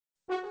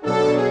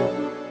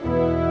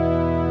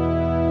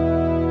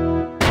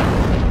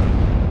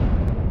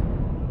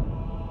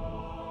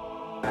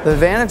The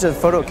advantage of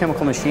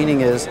photochemical machining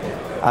is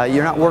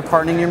you're not work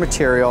hardening your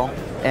material,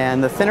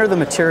 and the thinner the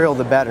material,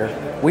 the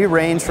better. We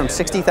range from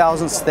 60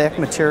 thousandths thick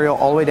material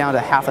all the way down to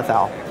half a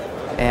thou.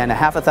 And a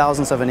half a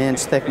thousandths of an inch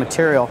thick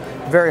material,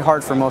 very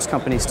hard for most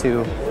companies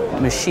to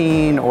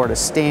machine or to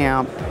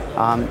stamp.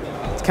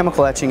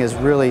 Chemical etching is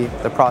really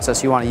the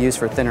process you want to use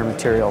for thinner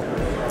material.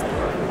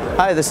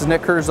 Hi, this is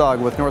Nick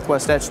Herzog with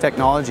Northwest Etch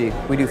Technology.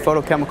 We do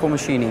photochemical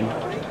machining.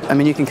 I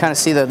mean, you can kind of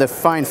see the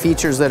fine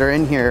features that are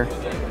in here.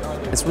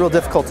 It's real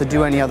difficult to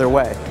do any other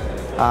way.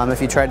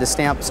 If you tried to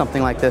stamp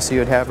something like this, you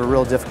would have a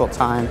real difficult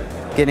time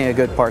getting a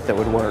good part that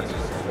would work.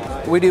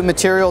 We do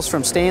materials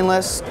from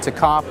stainless to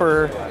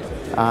copper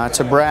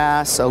to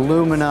brass,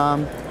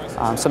 aluminum,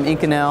 some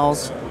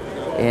Inconels,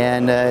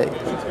 and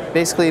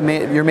basically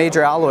your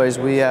major alloys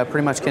we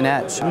pretty much can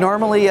etch.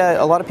 Normally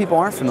a lot of people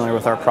aren't familiar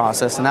with our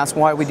process, and that's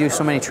why we do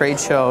so many trade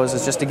shows,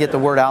 is just to get the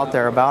word out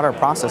there about our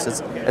process.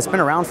 It's been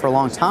around for a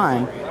long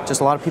time, just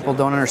a lot of people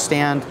don't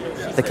understand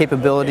the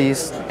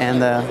capabilities and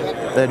the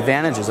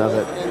advantages of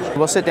it.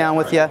 We'll sit down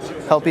with you,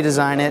 help you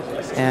design it,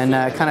 and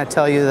kind of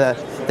tell you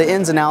the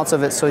ins and outs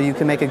of it so you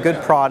can make a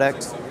good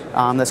product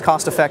that's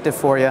cost effective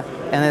for you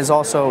and is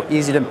also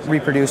easy to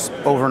reproduce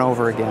over and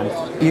over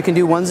again. You can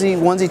do onesie,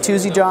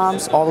 twosie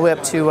jobs all the way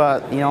up to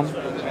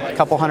a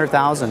couple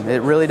 $100,000.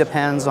 It really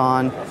depends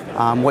on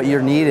what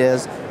your need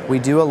is. We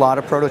do a lot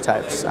of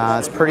prototypes.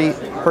 It's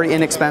pretty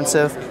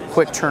inexpensive,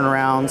 quick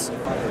turnarounds.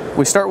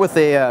 We start with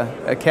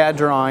a CAD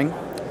drawing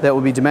that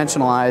will be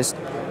dimensionalized,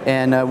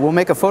 and we'll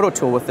make a photo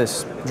tool with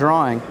this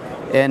drawing.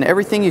 And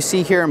everything you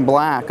see here in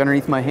black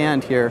underneath my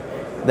hand here,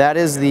 that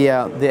is the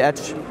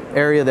etch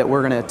area that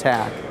we're going to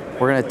attack.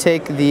 We're going to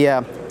take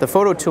the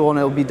photo tool, and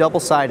it will be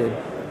double-sided,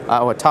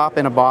 a top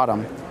and a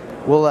bottom.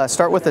 We'll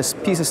start with a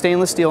piece of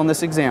stainless steel in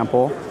this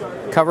example,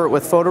 cover it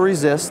with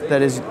photoresist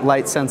that is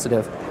light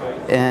sensitive,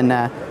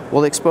 and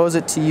we'll expose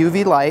it to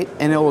UV light,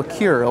 and it will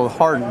cure, it will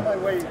harden.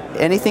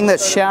 Anything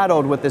that's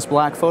shadowed with this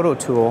black photo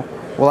tool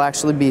will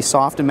actually be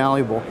soft and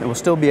malleable. It will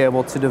still be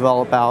able to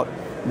develop out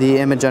the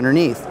image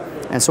underneath.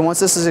 And so once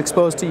this is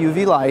exposed to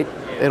UV light,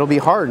 it'll be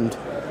hardened.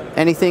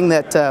 Anything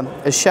that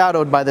is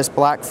shadowed by this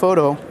black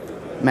photo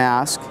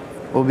mask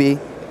will be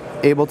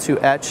able to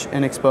etch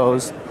and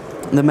expose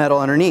the metal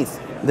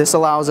underneath. This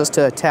allows us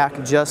to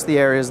attack just the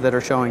areas that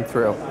are showing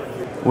through.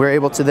 We're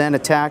able to then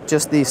attack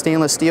just the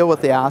stainless steel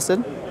with the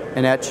acid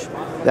and etch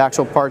the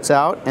actual parts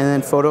out, and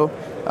then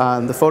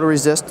the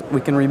photoresist we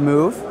can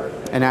remove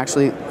and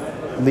actually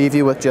leave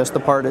you with just the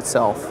part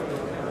itself.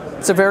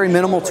 It's a very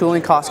minimal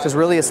tooling cost because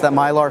really it's that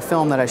Mylar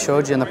film that I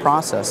showed you in the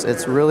process.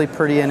 It's really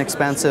pretty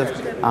inexpensive.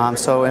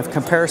 So in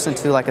comparison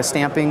to like a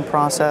stamping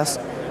process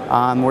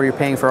where you're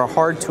paying for a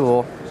hard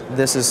tool,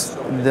 this is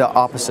the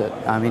opposite.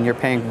 I mean, you're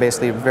paying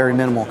basically a very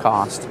minimal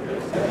cost.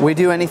 We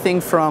do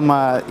anything from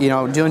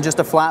doing just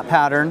a flat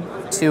pattern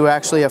to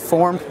actually a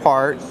formed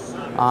part,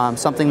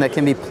 something that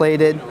can be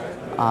plated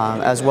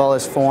as well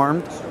as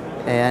formed.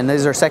 And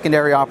these are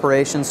secondary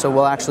operations, so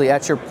we'll actually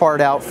etch your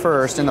part out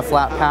first in the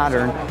flat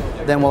pattern,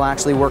 then we'll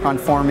actually work on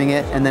forming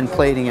it and then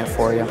plating it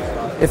for you.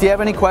 If you have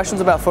any questions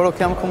about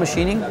photochemical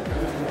machining,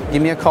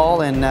 give me a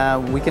call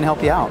and we can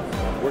help you out.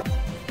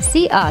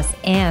 See us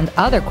and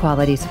other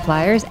quality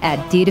suppliers at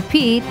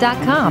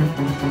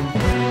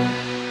d2p.com.